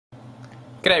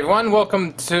G'day everyone,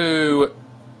 welcome to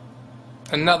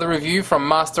another review from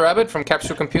MasterAbbott from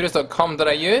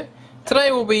CapsuleComputers.com.au.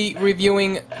 Today we'll be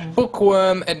reviewing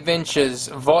Bookworm Adventures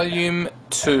Volume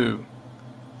 2.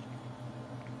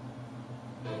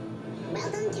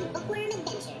 Welcome to Bookworm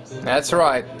Adventures. That's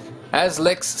right. As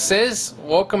Lex says,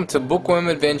 welcome to Bookworm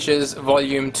Adventures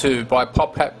Volume 2 by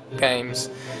PoP Games.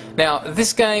 Now,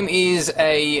 this game is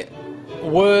a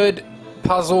word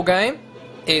puzzle game.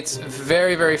 It's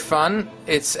very fun.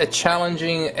 It's a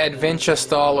challenging adventure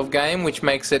style of game which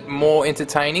makes it more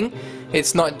entertaining.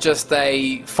 It's not just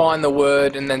a find the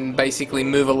word and then basically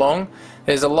move along.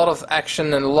 There's a lot of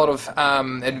action and a lot of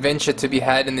adventure to be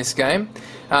had in this game.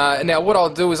 Now what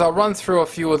I'll do is I'll run through a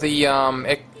few of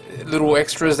the little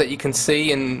extras that you can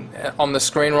see on the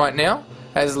screen right now,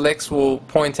 as Lex will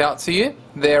point out to you.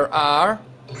 There are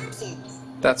Options.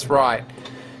 That's right.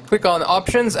 Click on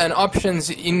options, and options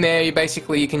in there you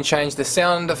can change the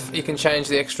sound, you can change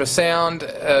the extra sound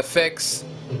effects,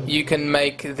 you can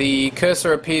make the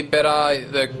cursor appear better,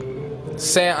 the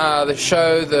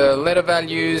show the letter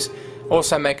values,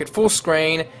 also make it full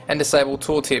screen and disable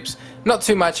tooltips. Not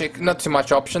too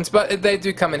much options, but they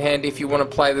do come in handy if you want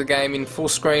to play the game in full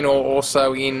screen or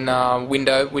also in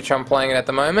window, which I'm playing it at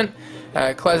the moment.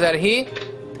 Close out of here.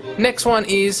 Next one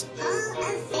is Hall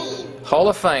of Fame. Hall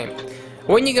of Fame.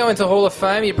 When you go into Hall of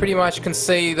Fame, you pretty much can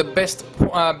see the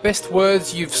best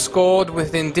words you've scored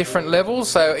within different levels.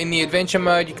 So in the adventure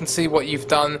mode, you can see what you've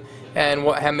done and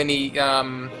how many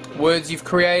words you've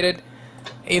created.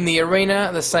 In the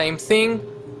arena, the same thing.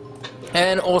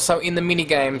 And also in the mini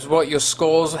games, what your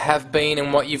scores have been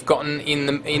and what you've gotten in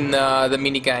the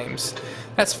mini games.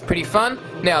 That's pretty fun.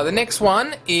 Now the next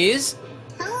one is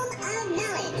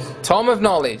Tome of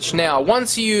Knowledge. Now,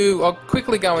 I'll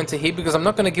quickly go into here because I'm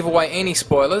not going to give away any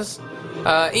spoilers.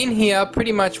 In here,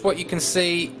 pretty much what you can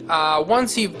see,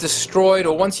 once you've destroyed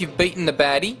or once you've beaten the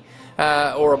baddie,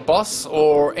 or a boss,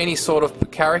 or any sort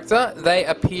of character, they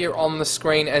appear on the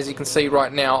screen as you can see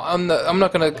right now. I'm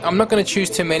not going to choose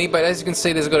too many, but as you can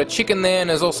see, there's got a chicken there, and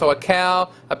there's also a cow,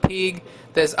 a pig.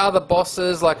 There's other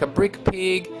bosses like a brick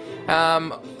pig.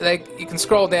 You can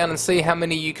scroll down and see how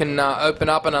many you can open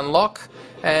up and unlock.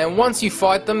 And once you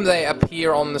fight them, they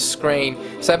appear on the screen.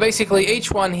 So basically,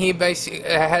 each one here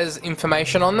has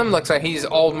information on them. Like, so he's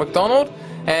Old MacDonald,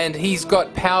 and he's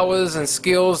got powers and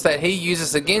skills that he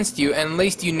uses against you, and at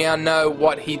least you now know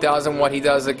what he does and what he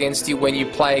does against you when you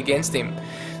play against him.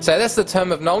 So that's the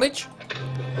Tome of Knowledge.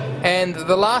 And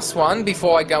the last one,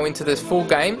 before I go into this full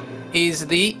game, is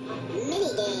the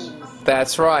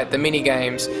That's right, the mini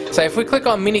games. So if we click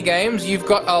on mini games, you've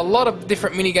got a lot of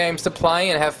different mini games to play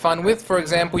and have fun with. For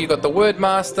example, you've got the Word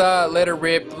Master, Letter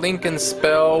Rip, Link and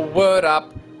Spell, Word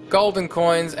Up, Golden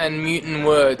Coins, and Mutant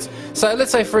Words. So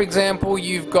let's say, for example,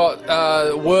 you've got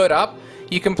Word Up.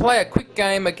 You can play a quick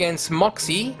game against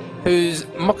Moxie,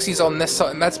 Moxie's on this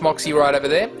side, and that's Moxie right over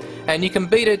there. And you can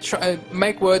beat her,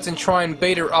 make words and try and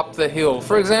beat her up the hill.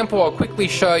 For example, I'll quickly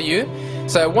show you.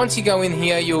 So once you go in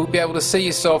here, you'll be able to see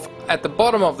yourself at the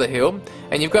bottom of the hill,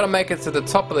 and you've got to make it to the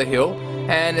top of the hill,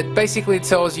 and it basically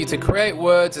tells you to create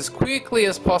words as quickly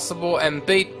as possible and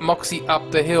beat Moxie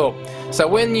up the hill. So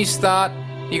when you start,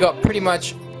 you got pretty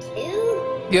much,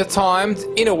 you're timed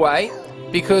in a way,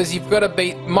 because you've got to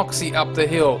beat Moxie up the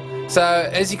hill. So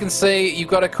as you can see, you've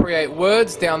got to create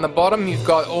words down the bottom. You've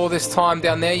got all this time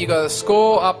down there. You've got to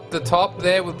score up the top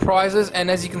there with prizes, and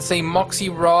as you can see, Moxie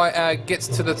gets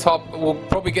to the top. Will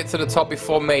probably get to the top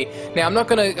before me. Now I'm not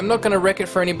gonna wreck it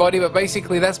for anybody, but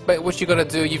basically that's what you got to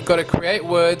do. You've got to create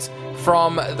words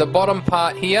from the bottom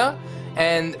part here,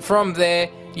 and from there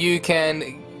you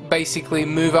can basically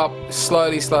move up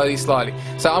slowly. So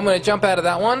I'm going to jump out of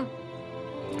that one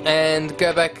and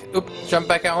go back, jump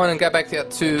back out one and go back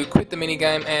to quit the mini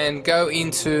game and go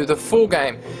into the full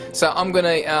game. So I'm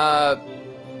gonna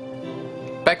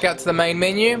back out to the main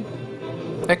menu.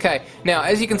 Okay, now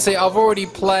as you can see, I've already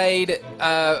played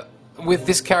with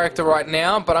this character right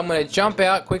now, but I'm gonna jump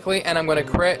out quickly and I'm gonna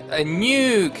create a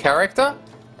new character,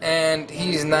 and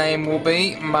his name will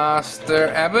be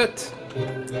MasterAbbott.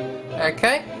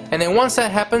 Okay, and then once that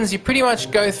happens, you pretty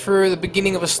much go through the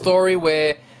beginning of a story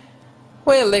where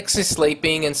Lex is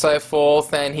sleeping and so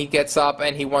forth, and he gets up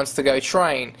and he wants to go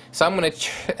train. So I'm going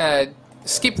to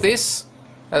skip this.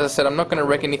 As I said, I'm not going to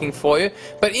wreck anything for you.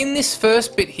 But in this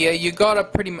first bit here, you're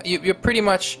pretty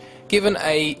much given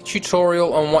a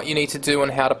tutorial on what you need to do and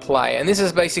how to play. And this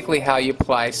is basically how you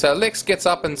play. So Lex gets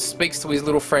up and speaks to his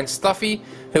little friend Stuffy,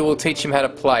 who will teach him how to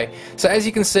play. So as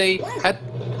you can see,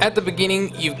 at the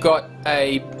beginning, you've got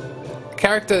a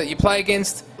character that you play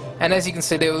against. and as you can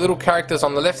see, there are little characters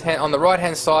on the right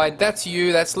hand side. That's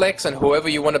you, that's Lex, and whoever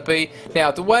you want to be.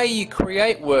 Now, the way you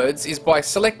create words is by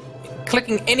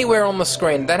clicking anywhere on the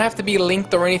screen. They don't have to be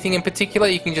linked or anything in particular.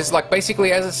 You can just, like,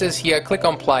 basically, as it says here, click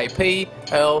on play.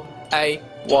 P-L-A-Y.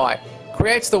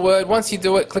 Creates the word. Once you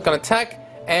do it, click on attack,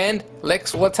 and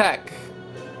Lex will attack.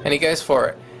 And he goes for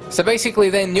it. So basically,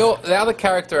 then the other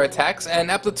character attacks, and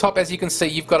up the top, as you can see,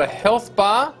 you've got a health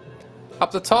bar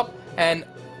up the top, and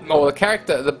the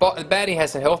character, the baddie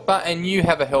has a health bar, and you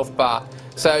have a health bar.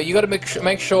 So you got to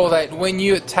make sure that when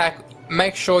you attack,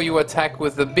 make sure you attack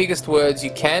with the biggest words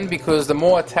you can, because the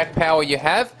more attack power you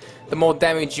have, the more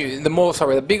damage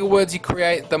the bigger words you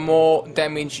create, the more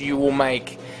damage you will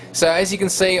make. So as you can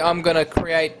see, I'm going to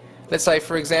create, let's say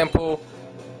for example,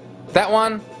 that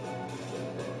one,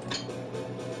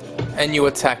 and you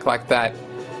attack like that.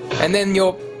 And then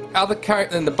your other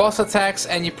character, then the boss attacks,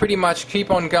 and you pretty much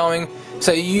keep on going.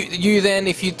 So you then,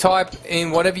 if you type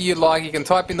in whatever you like, you can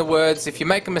type in the words. If you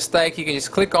make a mistake, you can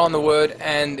just click on the word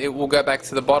and it will go back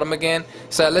to the bottom again.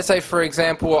 So let's say for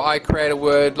example, I create a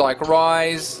word like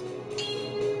rise,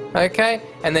 okay,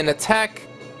 and then attack,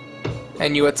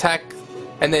 and you attack,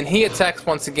 and then he attacks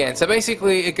once again. So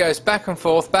basically it goes back and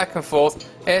forth,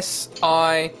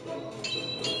 S-I,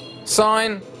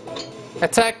 sign,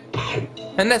 attack,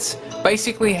 and that's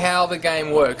basically how the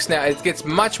game works. Now it gets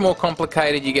much more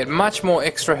complicated. You get much more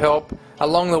extra help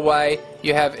along the way.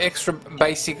 You have extra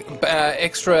basic,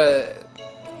 extra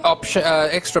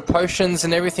potions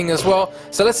and everything as well.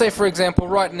 So let's say for example,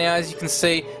 right now, as you can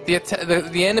see,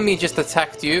 the enemy just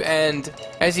attacked you, and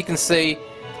as you can see,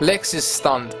 Lex is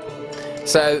stunned.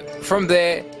 So from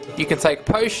there, you can take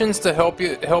potions to help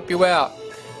you out.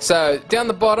 So down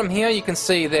the bottom here, you can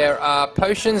see there are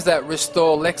potions that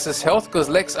restore Lex's health, because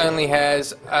Lex only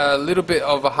has a little bit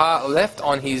of a heart left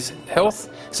on his health.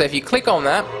 So if you click on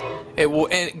that, it will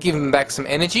give him back some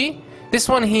energy. This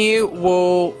one here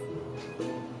will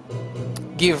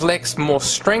give Lex more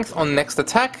strength on next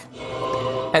attack.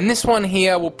 And this one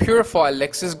here will purify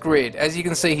Lex's grid. As you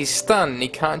can see, he's stunned and he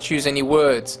can't choose any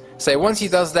words. So once he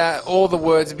does that, all the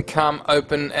words become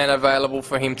open and available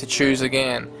for him to choose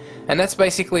again. And that's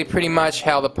basically pretty much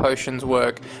how the potions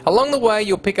work. Along the way,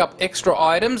 you'll pick up extra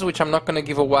items, which I'm not going to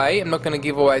give away. I'm not going to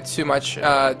give away too much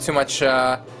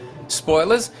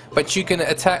spoilers, but you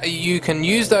can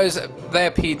use those. They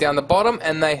appear down the bottom,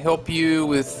 and they help you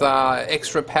with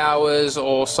extra powers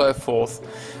or so forth.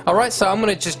 Alright, so I'm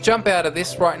going to just jump out of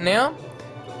this right now.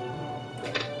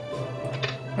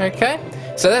 Okay,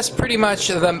 so that's pretty much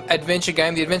the adventure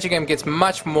game. The adventure game gets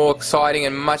much more exciting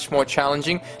and much more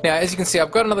challenging. Now, as you can see,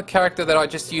 I've got another character that I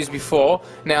just used before.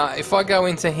 Now, if I go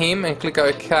into him and click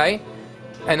OK,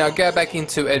 and I'll go back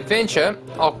into adventure,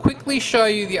 I'll quickly show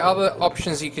you the other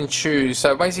options you can choose.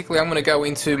 So basically, I'm going to go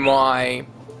into my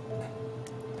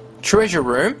treasure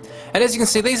room, and as you can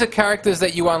see, these are characters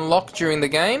that you unlock during the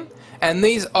game. And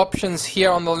these options here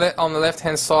on the left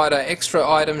hand side are extra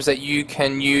items that you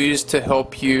can use to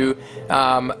help you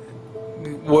fight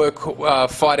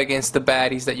against the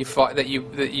baddies that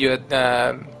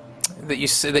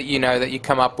you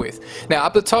come up with. Now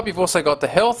up the top, you've also got the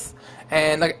health,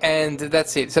 and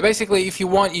that's it. So basically, if you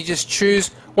want, you just choose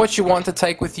what you want to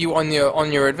take with you on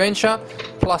your adventure,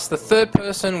 plus the third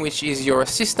person, which is your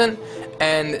assistant,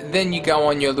 and then you go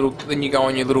on your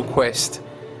little quest.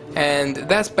 And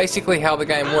that's basically how the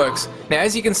game works. Now,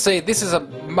 as you can see, this is a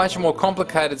much more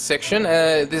complicated section.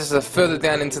 This is further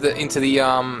down into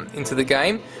the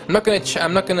game. I'm not going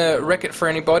to wreck it for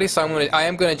anybody, so I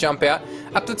am going to jump out.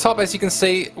 Up the top, as you can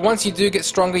see, once you do get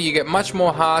stronger, you get much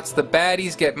more hearts. The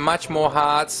baddies get much more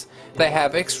hearts. They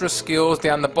have extra skills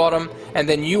down the bottom, and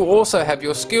then you also have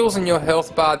your skills and your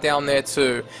health bar down there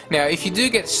too. Now, if you do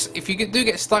get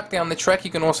stuck down the track,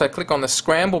 you can also click on the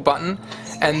scramble button,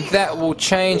 and that will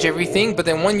change everything. But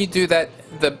then when you do that,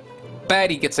 the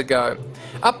baddie gets a go.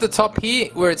 Up the top here,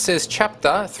 where it says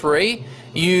Chapter 3,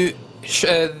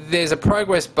 there's a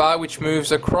progress bar which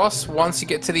moves across. Once you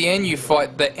get to the end, you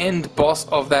fight the end boss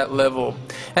of that level,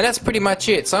 and that's pretty much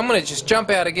it. So I'm going to just jump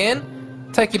out again,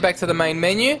 take you back to the main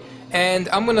menu. And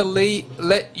I'm going to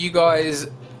let you guys.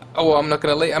 Oh, I'm not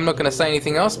going to say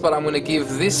anything else, but I'm going to give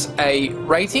this a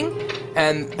rating,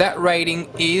 and that rating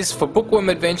is for Bookworm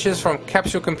Adventures from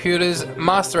Capsule Computers.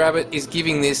 MasterAbbott is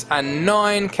giving this a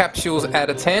 9 capsules out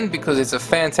of 10 because it's a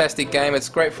fantastic game. It's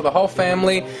great for the whole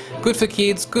family, good for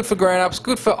kids, good for grown-ups,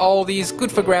 good for oldies,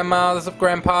 good for grandmas,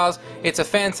 grandpas. It's a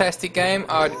fantastic game.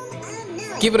 I'd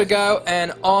give it a go,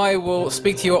 and I will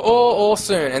speak to you all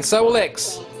soon, and so will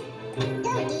X. Don't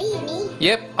leave me.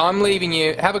 Yep, I'm leaving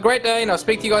you. Have a great day, and I'll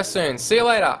speak to you guys soon. See you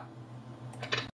later.